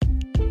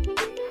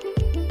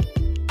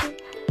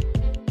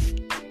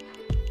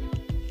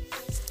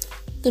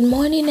Good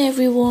morning,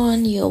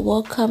 everyone. You're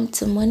welcome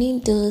to Morning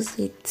Dose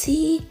with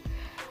Tea.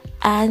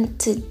 And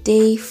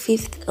today,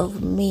 5th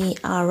of May,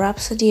 our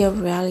Rhapsody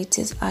of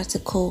Realities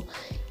article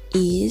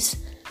is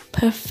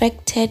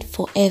Perfected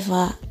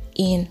Forever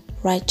in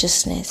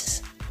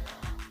Righteousness.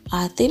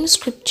 Our theme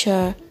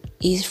scripture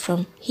is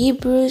from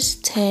Hebrews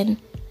 10,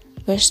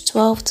 verse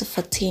 12 to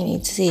 14.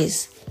 It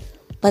says,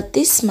 "But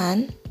this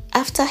man,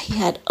 after he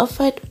had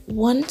offered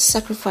one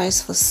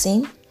sacrifice for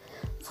sin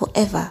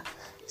forever,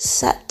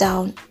 sat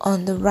down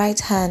on the right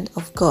hand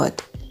of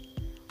God,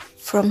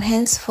 from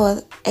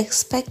henceforth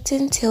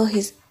expecting till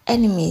his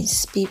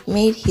enemies be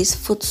made his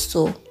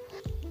footstool.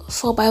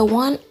 For by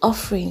one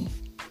offering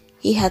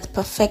he hath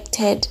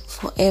perfected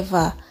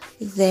forever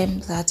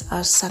them that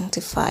are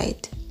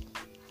sanctified."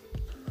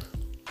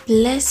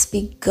 Blessed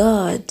be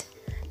God.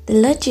 The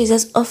Lord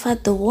Jesus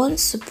offered the one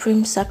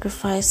supreme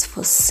sacrifice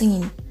for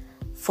sin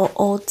for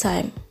all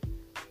time.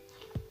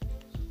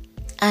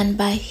 And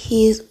by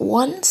his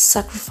one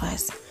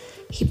sacrifice,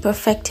 he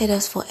perfected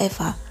us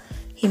forever.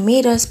 He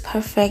made us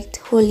perfect,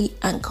 holy,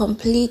 and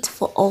complete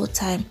for all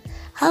time.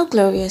 How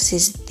glorious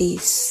is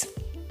this?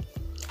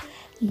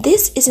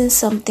 This isn't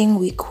something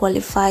we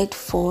qualified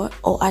for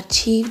or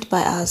achieved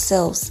by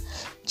ourselves.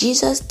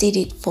 Jesus did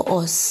it for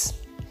us.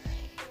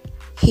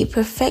 He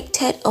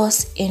perfected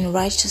us in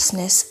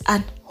righteousness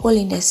and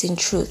holiness in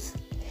truth.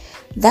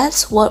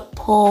 That's what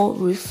Paul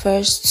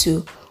refers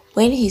to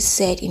when he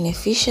said in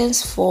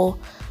Ephesians 4,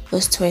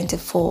 verse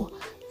 24,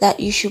 that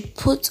you should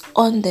put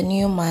on the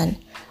new man,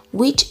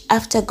 which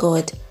after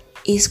God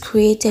is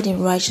created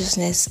in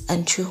righteousness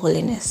and true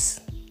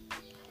holiness.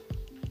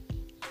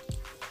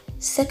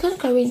 2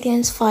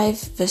 Corinthians 5,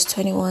 verse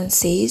 21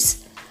 says,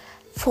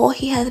 "For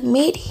he hath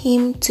made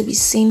him to be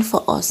sin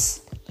for us,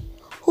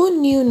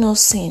 who knew no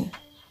sin,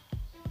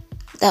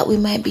 that we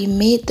might be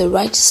made the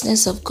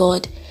righteousness of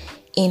God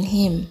in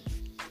him."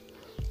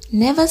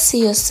 Never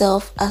see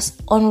yourself as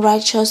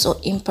unrighteous or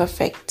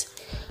imperfect.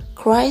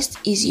 Christ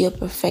is your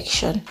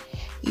perfection.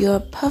 You are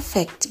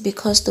perfect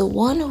because the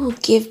one who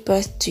gave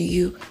birth to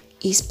you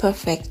is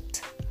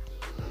perfect.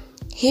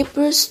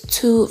 Hebrews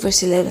 2,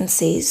 verse 11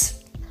 says,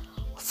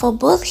 "For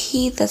both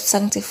he that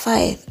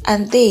sanctifieth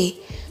and they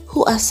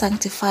who are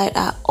sanctified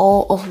are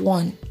all of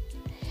one.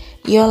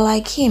 You are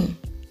like him."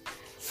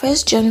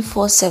 1 John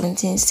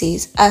 4:17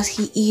 says, "As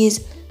he is,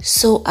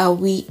 so are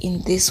we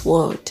in this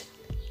world."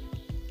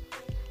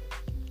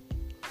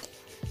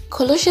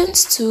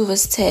 Colossians 2,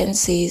 verse 10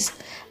 says,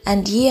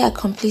 "And ye are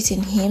complete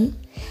in him,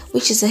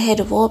 which is the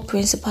head of all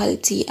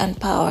principality and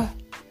power."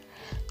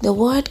 The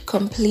word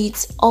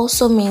complete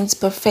also means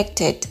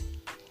perfected.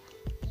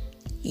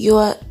 You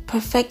are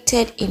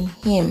perfected in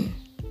him.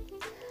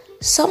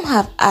 Some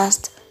have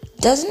asked,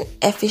 doesn't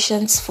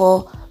Ephesians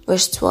 4,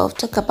 verse 12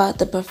 talk about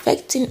the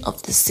perfecting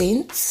of the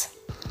saints?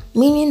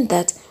 Meaning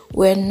that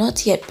we're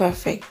not yet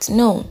perfect.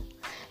 No,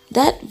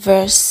 that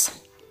verse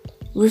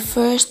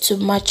refers to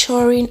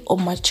maturing or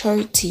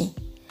maturity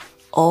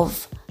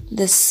of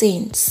the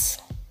saints.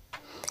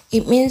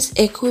 It means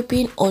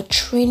equipping or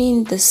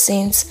training the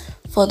saints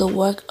for the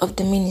work of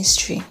the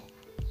ministry.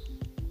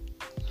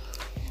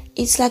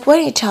 It's like when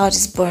a child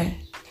is born.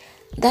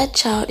 That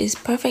child is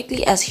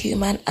perfectly as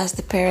human as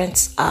the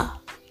parents are.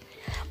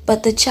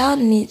 But the child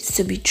needs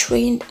to be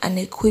trained and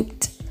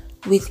equipped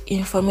with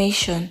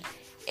information,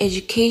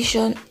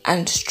 education,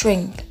 and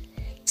strength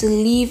to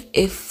live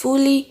a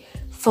fully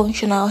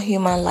functional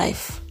human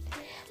life.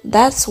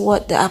 That's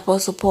what the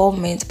Apostle Paul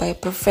meant by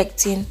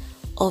perfecting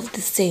of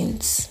the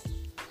saints.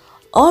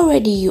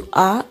 Already you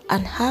are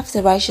and have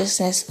the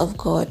righteousness of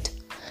God.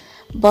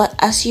 But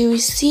as you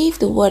receive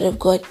the word of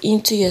God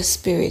into your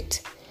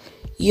spirit,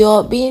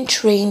 you're being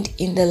trained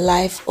in the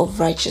life of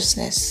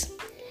righteousness.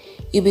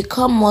 You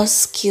become more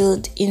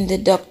skilled in the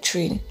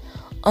doctrine,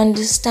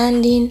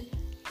 understanding,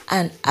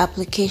 and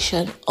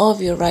application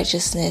of your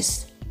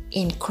righteousness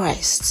in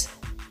Christ.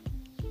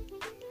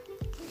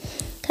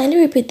 Can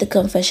you repeat the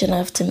confession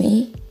after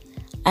me?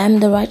 I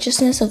am the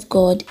righteousness of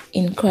God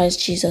in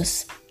Christ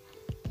Jesus,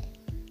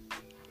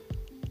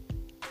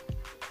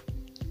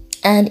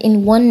 and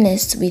in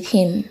oneness with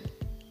him,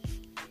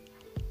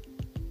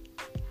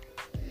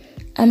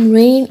 I'm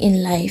reigning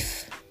in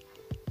life.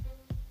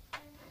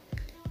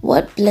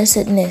 What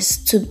blessedness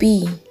to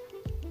be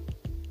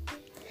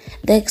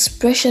the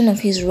expression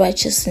of his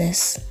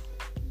righteousness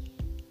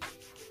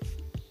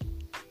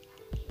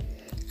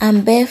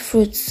and bear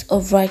fruits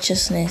of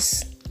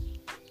righteousness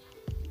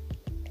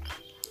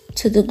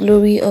to the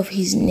glory of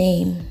his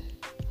name.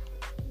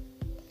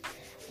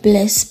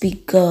 Blessed be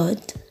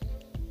God.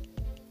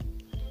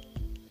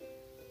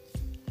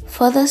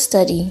 Further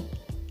study.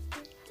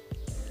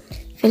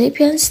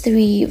 Philippians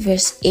 3,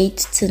 verse 8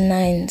 to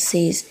 9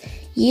 says,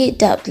 "Yea,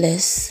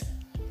 doubtless,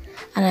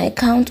 and I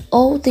count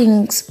all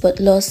things but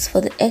loss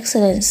for the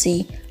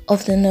excellency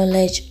of the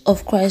knowledge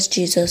of Christ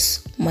Jesus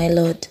my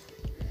Lord,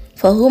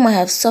 for whom I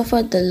have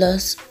suffered the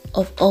loss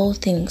of all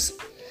things,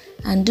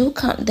 and do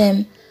count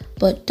them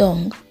but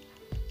dung,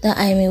 that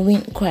I may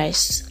win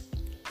Christ,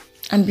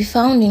 and be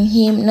found in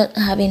him, not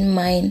having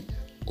mine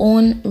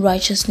own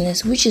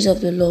righteousness which is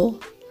of the law,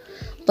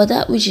 but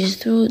that which is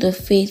through the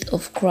faith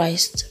of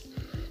Christ,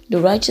 the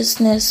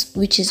righteousness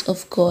which is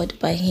of God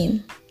by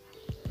him.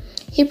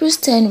 Hebrews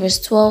 10 verse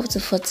 12 to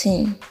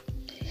 14.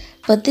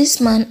 But this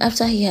man,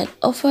 after he had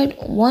offered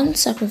one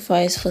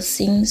sacrifice for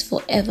sins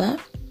forever,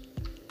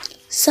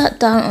 sat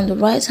down on the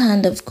right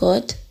hand of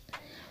God,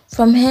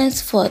 from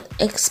henceforth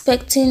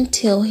expecting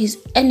till his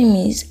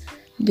enemies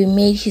be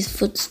made his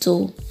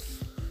footstool.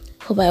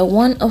 For by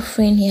one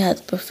offering he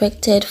hath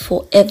perfected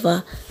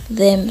forever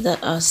them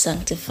that are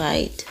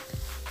sanctified.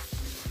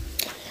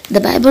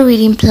 The Bible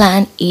reading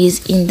plan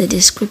is in the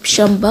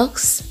description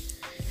box.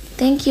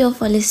 Thank you all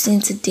for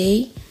listening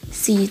today.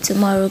 See you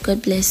tomorrow.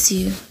 God bless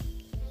you.